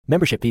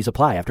Membership fees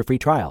apply after free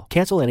trial.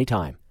 Cancel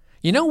anytime.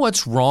 You know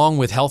what's wrong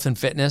with health and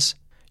fitness?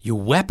 You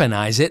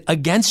weaponize it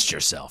against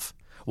yourself.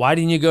 Why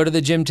didn't you go to the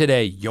gym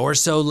today? You're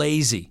so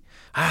lazy.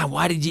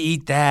 Why did you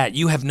eat that?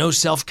 You have no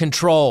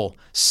self-control.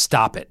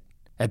 Stop it.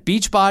 At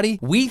Beachbody,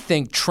 we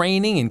think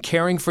training and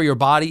caring for your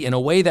body in a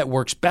way that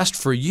works best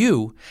for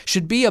you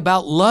should be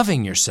about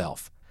loving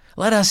yourself.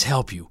 Let us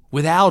help you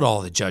without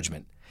all the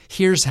judgment.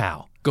 Here's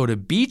how. Go to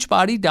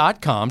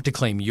beachbody.com to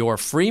claim your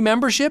free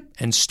membership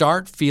and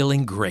start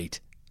feeling great.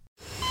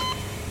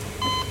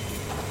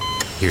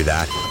 Hear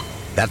that?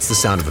 That's the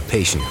sound of a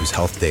patient whose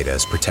health data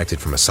is protected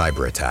from a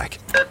cyber attack.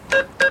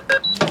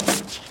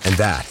 And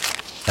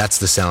that's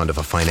the sound of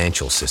a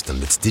financial system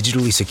that's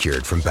digitally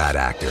secured from bad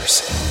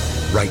actors.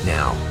 Right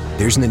now,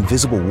 there's an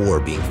invisible war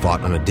being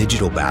fought on a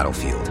digital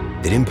battlefield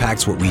that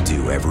impacts what we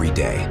do every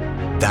day.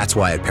 That's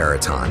why at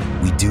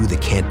Peraton, we do the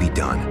can't be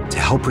done to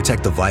help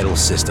protect the vital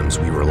systems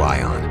we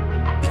rely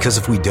on. Because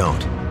if we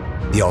don't,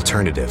 the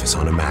alternative is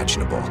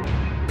unimaginable.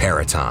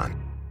 Peraton.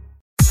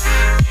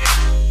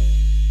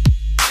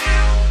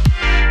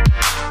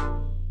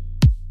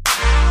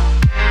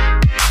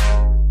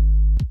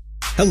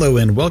 Hello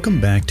and welcome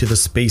back to the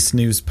Space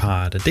News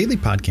Pod, a daily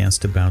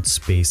podcast about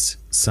space,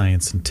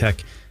 science, and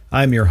tech.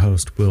 I'm your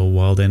host, Will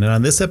Walden, and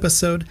on this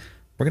episode,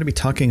 we're going to be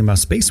talking about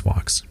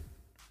spacewalks.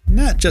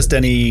 Not just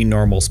any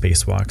normal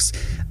spacewalks.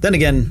 Then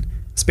again,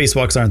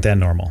 spacewalks aren't that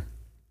normal.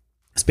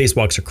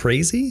 Spacewalks are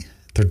crazy,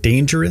 they're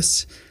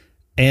dangerous,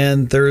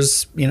 and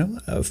there's,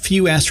 a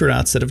few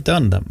astronauts that have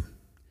done them.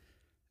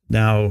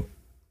 Now,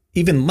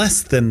 even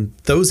less than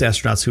those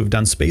astronauts who have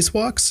done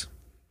spacewalks,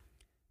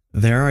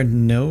 there are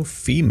no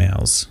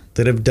females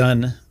that have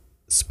done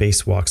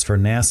spacewalks for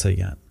NASA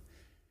yet.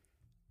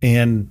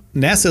 And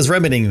NASA is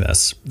remedying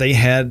this. They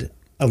had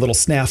a little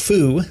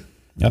snafu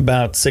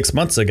about 6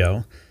 months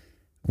ago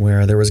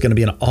where there was going to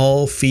be an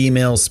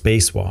all-female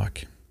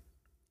spacewalk.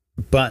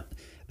 But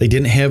they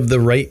didn't have the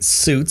right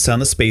suits on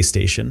the space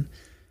station.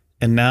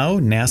 And now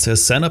NASA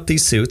has sent up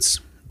these suits.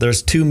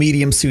 There's 2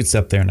 medium suits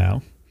up there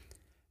now.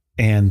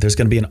 And there's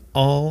going to be an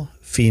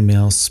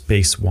all-female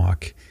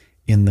spacewalk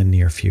in the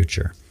near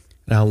future.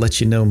 And I'll let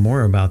you know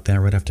more about that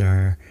right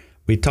after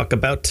we talk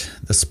about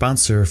the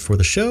sponsor for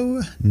the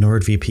show,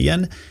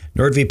 NordVPN.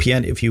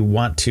 NordVPN, if you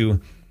want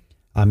to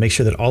make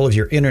sure that all of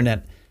your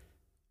internet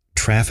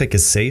traffic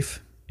is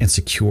safe and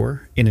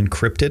secure and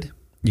encrypted,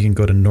 you can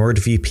go to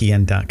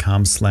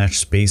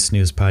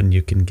nordvpn.com/space-news-pod and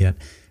you can get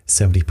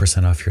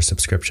 70% off your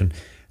subscription.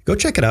 Go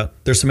check it out.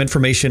 There's some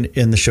information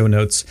in the show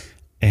notes.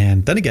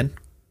 And then again,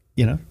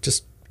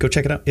 just go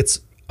check it out. It's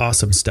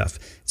awesome stuff.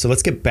 So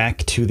let's get back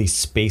to the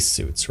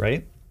spacesuits,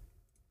 right?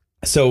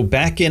 So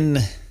back in,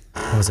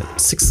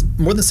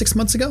 more than 6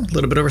 months ago, a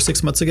little bit over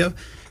 6 months ago,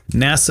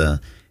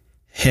 NASA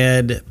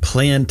had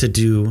planned to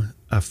do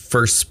a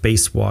first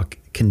spacewalk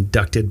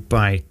conducted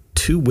by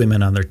 2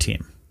 women on their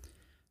team.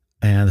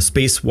 And the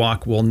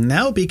spacewalk will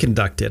now be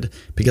conducted,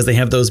 because they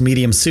have those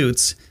medium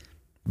suits,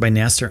 by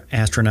NASA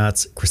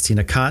astronauts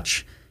Christina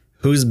Koch,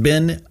 who's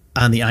been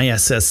on the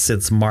ISS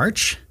since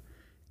March.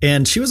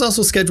 And she was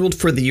also scheduled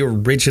for the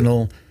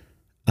original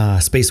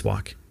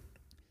spacewalk.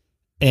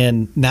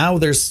 And now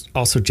there's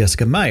also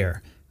Jessica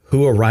Meyer,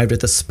 who arrived at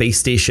the space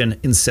station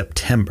in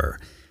September.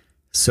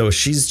 So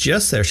she's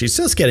just there. She's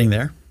just getting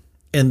there.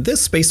 And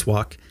this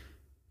spacewalk,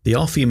 the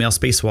all-female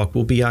spacewalk,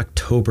 will be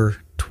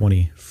October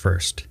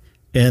 21st.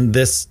 And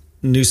this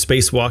new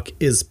spacewalk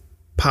is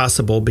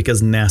possible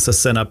because NASA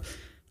sent up,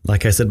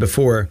 like I said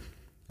before,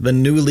 the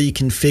newly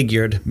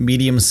configured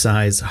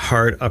medium-sized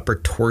hard upper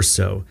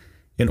torso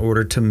in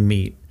order to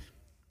meet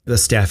the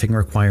staffing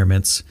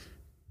requirements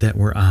that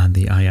were on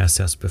the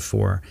ISS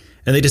before.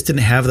 And they just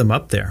didn't have them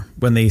up there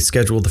when they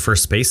scheduled the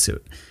first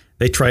spacesuit.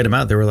 They tried them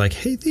out. They were like,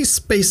 hey, these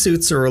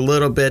spacesuits are a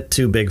little bit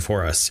too big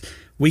for us.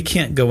 We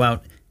can't go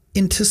out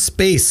into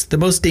space, the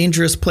most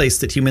dangerous place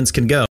that humans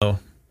can go,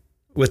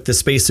 with the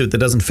spacesuit that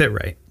doesn't fit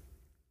right.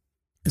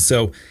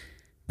 So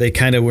they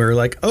kind of were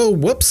like, oh,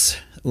 whoops,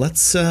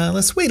 let's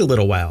wait a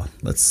little while.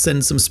 Let's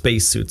send some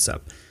spacesuits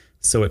up.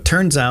 So it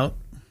turns out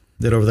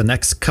that over the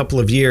next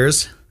couple of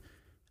years,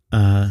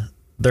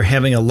 they're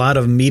having a lot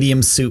of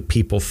medium suit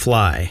people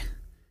fly,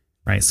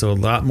 right? So a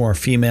lot more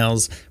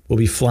females will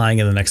be flying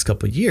in the next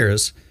couple of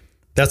years.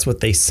 That's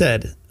what they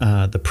said,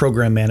 the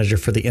program manager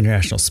for the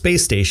International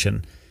Space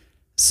Station.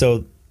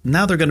 So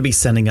now they're going to be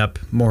sending up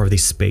more of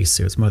these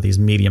spacesuits, more of these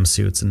medium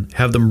suits, and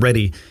have them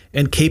ready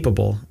and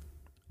capable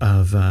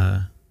of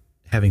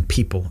having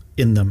people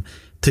in them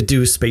to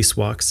do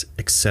spacewalks,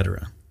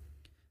 etc.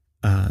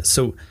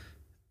 So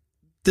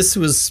this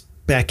was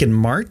back in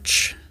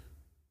March.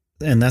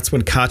 And that's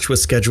when Koch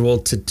was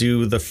scheduled to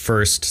do the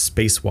first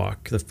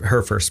spacewalk,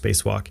 her first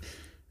spacewalk,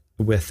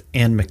 with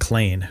Anne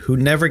McClain, who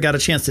never got a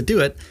chance to do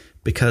it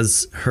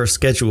because her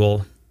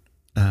schedule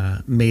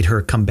made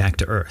her come back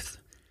to Earth.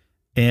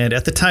 And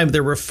at the time,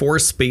 there were 4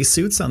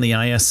 spacesuits on the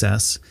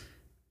ISS.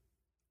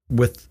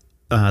 There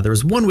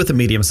was 1 with a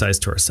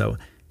medium-sized torso,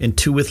 and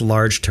 2 with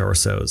large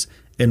torsos,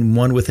 and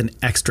 1 with an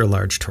extra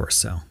large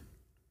torso.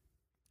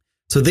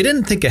 So they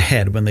didn't think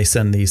ahead when they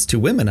sent these 2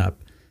 women up.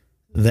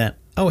 that,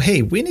 oh,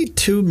 hey, we need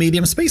 2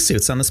 medium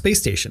spacesuits on the space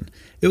station.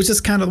 It was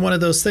just kind of one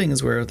of those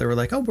things where they were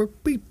like, oh,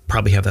 we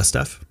probably have that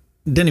stuff.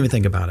 Didn't even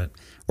think about it.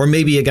 Or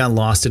maybe it got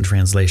lost in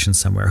translation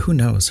somewhere. Who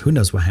knows? Who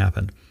knows what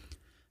happened?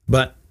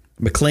 But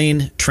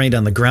McLean trained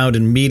on the ground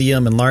in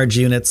medium and large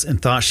units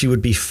and thought she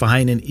would be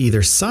fine in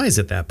either size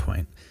at that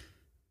point.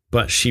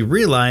 But she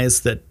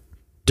realized that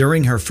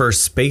during her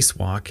first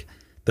spacewalk,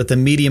 that the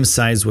medium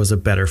size was a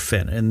better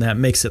fit, and that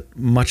makes it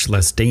much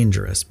less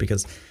dangerous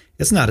because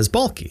it's not as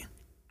bulky.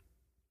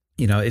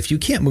 You know, if you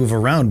can't move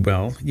around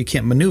well, you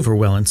can't maneuver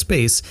well in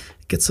space,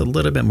 it gets a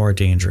little bit more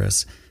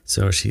dangerous.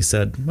 So she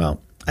said,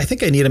 well, I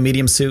think I need a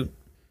medium suit.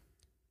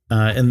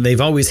 And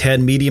they've always had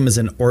medium as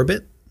an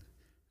orbit.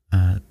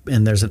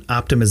 And there's an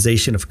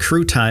optimization of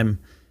crew time.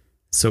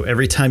 So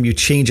every time you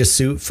change a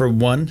suit from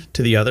one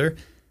to the other,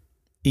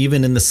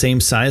 even in the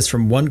same size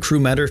from one crew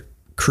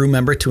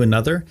member to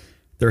another,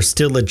 there are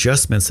still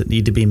adjustments that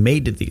need to be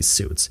made to these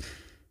suits.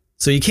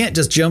 So you can't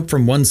just jump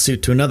from one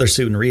suit to another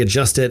suit and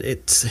readjust it.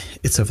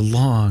 It's a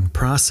long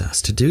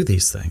process to do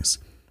these things.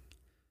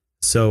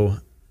 So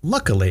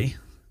luckily,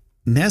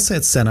 NASA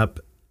had sent up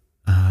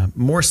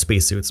more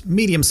spacesuits,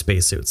 medium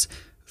spacesuits,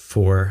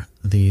 for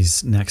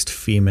these next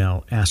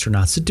female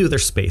astronauts to do their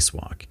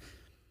spacewalk.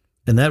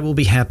 And that will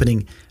be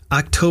happening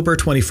October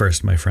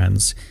 21st, my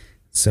friends.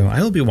 So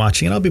I will be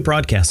watching it. I'll be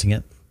broadcasting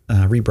it,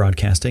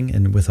 rebroadcasting,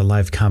 and with a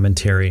live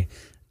commentary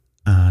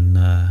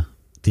on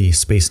the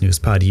Space News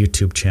Pod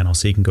YouTube channel.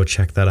 So you can go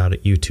check that out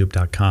at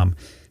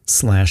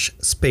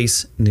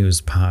youtube.com/Space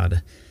News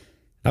Pod.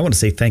 I want to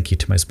say thank you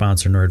to my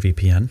sponsor,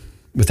 NordVPN.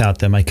 Without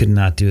them, I could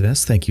not do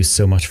this. Thank you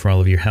so much for all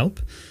of your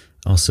help.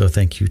 Also,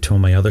 thank you to all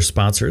my other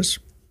sponsors.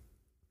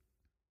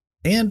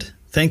 And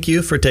thank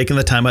you for taking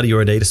the time out of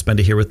your day to spend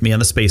it here with me on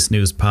the Space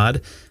News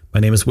Pod. My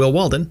name is Will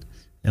Walden,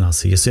 and I'll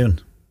see you soon.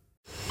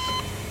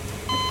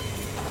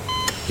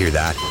 Hear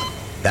that?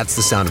 That's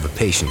the sound of a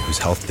patient whose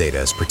health data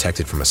is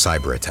protected from a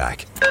cyber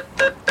attack.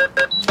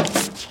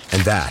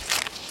 And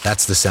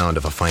that's the sound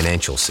of a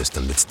financial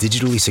system that's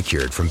digitally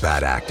secured from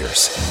bad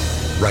actors.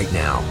 Right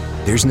now,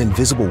 there's an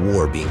invisible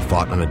war being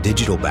fought on a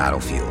digital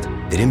battlefield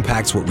that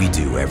impacts what we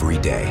do every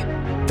day.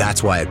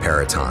 That's why at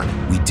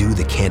Peraton, we do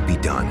the can't be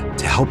done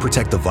to help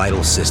protect the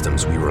vital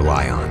systems we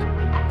rely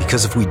on.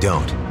 Because if we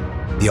don't,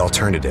 the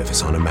alternative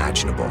is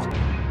unimaginable.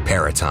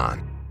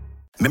 Peraton.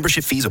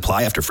 Membership fees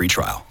apply after free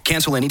trial.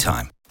 Cancel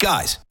anytime.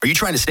 Guys, are you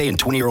trying to stay in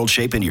 20-year-old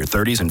shape into your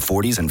 30s and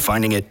 40s and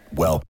finding it,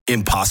 well,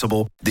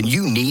 impossible? Then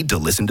you need to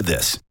listen to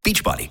this.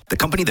 Beachbody, the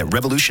company that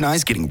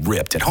revolutionized getting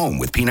ripped at home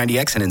with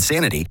P90X and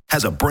Insanity,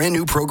 has a brand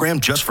new program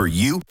just for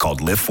you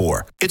called Lift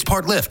 4. It's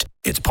part lift,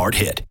 it's part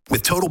hit,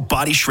 with total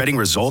body shredding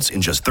results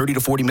in just 30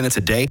 to 40 minutes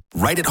a day,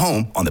 right at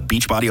home on the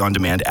Beachbody On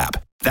Demand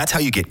app. That's how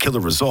you get killer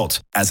results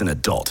as an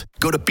adult.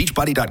 Go to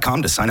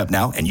beachbody.com to sign up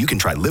now, and you can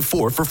try Live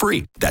 4 for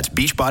free. That's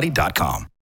beachbody.com.